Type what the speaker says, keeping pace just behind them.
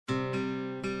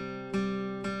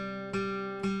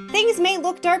Things may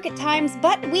look dark at times,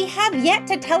 but we have yet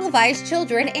to televise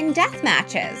children in death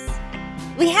matches.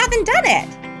 We haven't done it.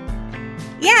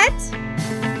 Yet.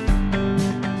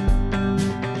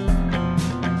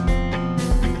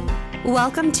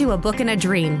 Welcome to A Book and a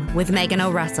Dream with Megan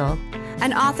O'Russell,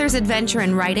 an author's adventure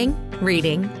in writing,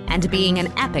 reading, and being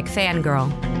an epic fangirl.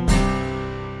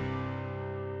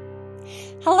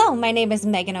 Hello, my name is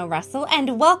Megan O'Russell,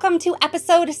 and welcome to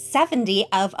episode 70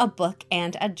 of A Book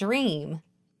and a Dream.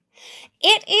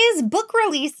 It is book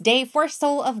release day for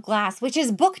Soul of Glass, which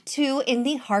is book 2 in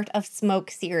the Heart of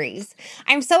Smoke series.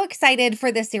 I'm so excited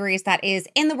for this series that is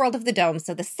in the world of the Dome,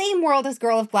 so the same world as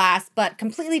Girl of Glass, but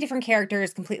completely different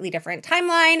characters, completely different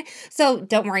timeline. So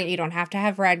don't worry, you don't have to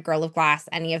have read Girl of Glass,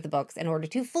 any of the books, in order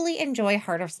to fully enjoy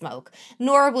Heart of Smoke,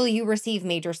 nor will you receive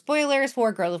major spoilers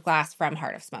for Girl of Glass from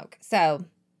Heart of Smoke. So,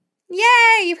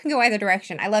 yay, you can go either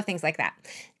direction. I love things like that.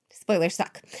 Spoilers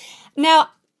suck. Now,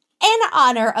 in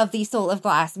honor of the Soul of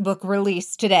Glass book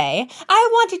release today, I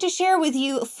wanted to share with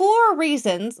you 4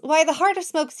 reasons why the Heart of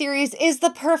Smoke series is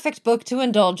the perfect book to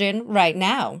indulge in right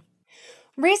now.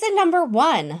 Reason number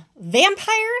 1,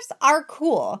 vampires are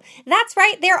cool. That's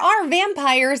right, there are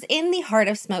vampires in the Heart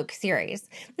of Smoke series.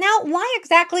 Now, why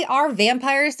exactly are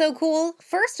vampires so cool?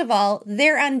 First of all,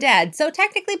 they're undead, so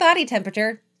technically body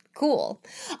temperature, cool.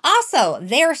 Also,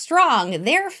 they're strong,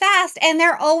 they're fast, and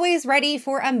they're always ready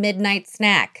for a midnight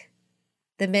snack.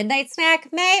 The midnight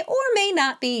snack may or may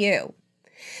not be you.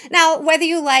 Now, whether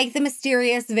you like the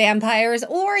mysterious vampires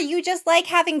or you just like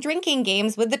having drinking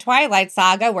games with the Twilight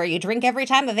Saga where you drink every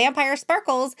time a vampire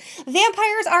sparkles,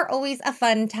 vampires are always a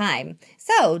fun time.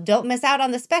 So don't miss out on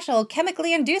the special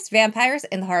chemically induced vampires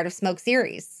in the Heart of Smoke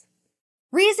series.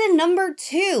 Reason number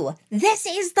 2, this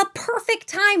is the perfect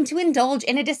time to indulge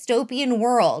in a dystopian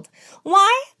world.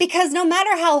 Why? Because no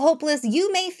matter how hopeless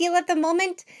you may feel at the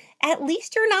moment, at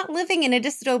least you're not living in a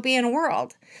dystopian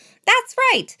world. That's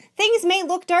right, things may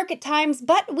look dark at times,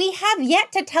 but we have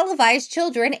yet to televise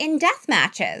children in death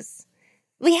matches.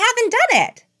 We haven't done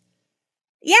it.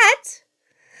 Yet.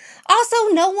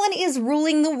 Also, no one is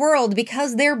ruling the world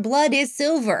because their blood is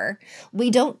silver.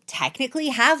 We don't technically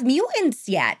have mutants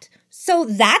yet. So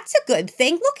that's a good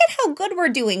thing. Look at how good we're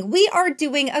doing. We are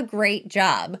doing a great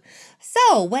job.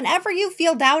 So whenever you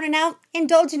feel down and out,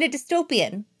 indulge in a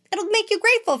dystopian. It'll make you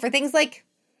grateful for things like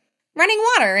running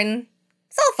water and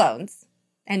cell phones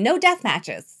and no death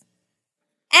matches.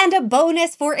 And a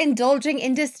bonus for indulging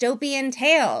in dystopian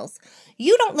tales.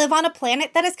 You don't live on a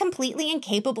planet that is completely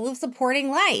incapable of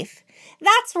supporting life.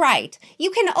 That's right.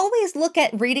 You can always look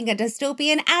at reading a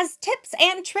dystopian as tips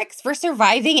and tricks for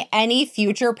surviving any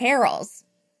future perils.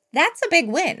 That's a big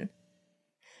win.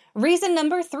 Reason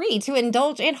number 3 to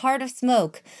indulge in Heart of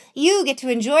Smoke. You get to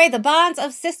enjoy the bonds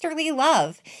of sisterly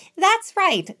love. That's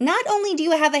right. Not only do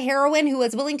you have a heroine who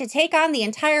is willing to take on the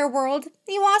entire world,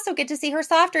 you also get to see her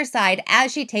softer side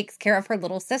as she takes care of her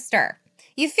little sister.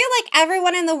 You feel like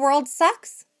everyone in the world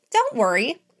sucks? Don't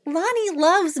worry. Lonnie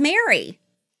loves Mary.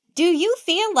 Do you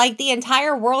feel like the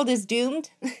entire world is doomed?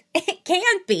 It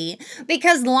can't be,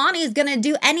 because Lonnie's gonna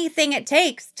do anything it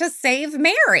takes to save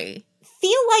Mary.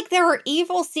 Feel like there are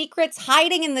evil secrets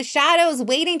hiding in the shadows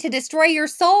waiting to destroy your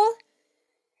soul?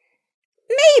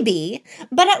 Maybe,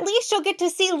 but at least you'll get to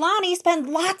see Lonnie spend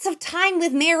lots of time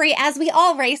with Mary as we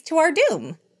all race to our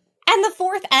doom. And the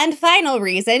 4th and final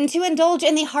reason to indulge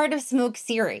in the Heart of Smoke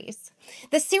series.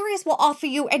 The series will offer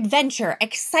you adventure,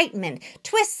 excitement,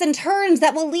 twists and turns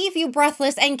that will leave you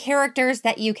breathless, and characters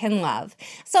that you can love.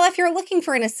 So if you're looking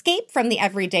for an escape from the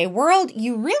everyday world,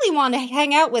 you really want to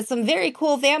hang out with some very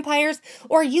cool vampires,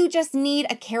 or you just need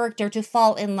a character to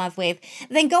fall in love with,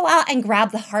 then go out and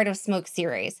grab the Heart of Smoke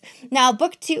series. Now,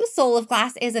 book 2, Soul of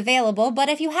Glass, is available, but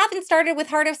if you haven't started with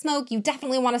Heart of Smoke, you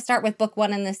definitely want to start with book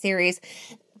 1 in this series.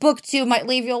 Book 2 might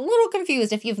leave you a little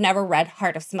confused if you've never read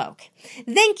Heart of Smoke.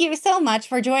 Thank you so much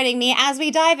for joining me as we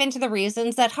dive into the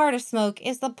reasons that Heart of Smoke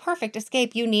is the perfect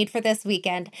escape you need for this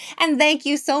weekend. And thank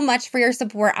you so much for your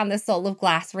support on the Soul of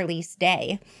Glass release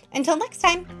day. Until next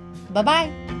time,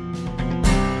 bye-bye.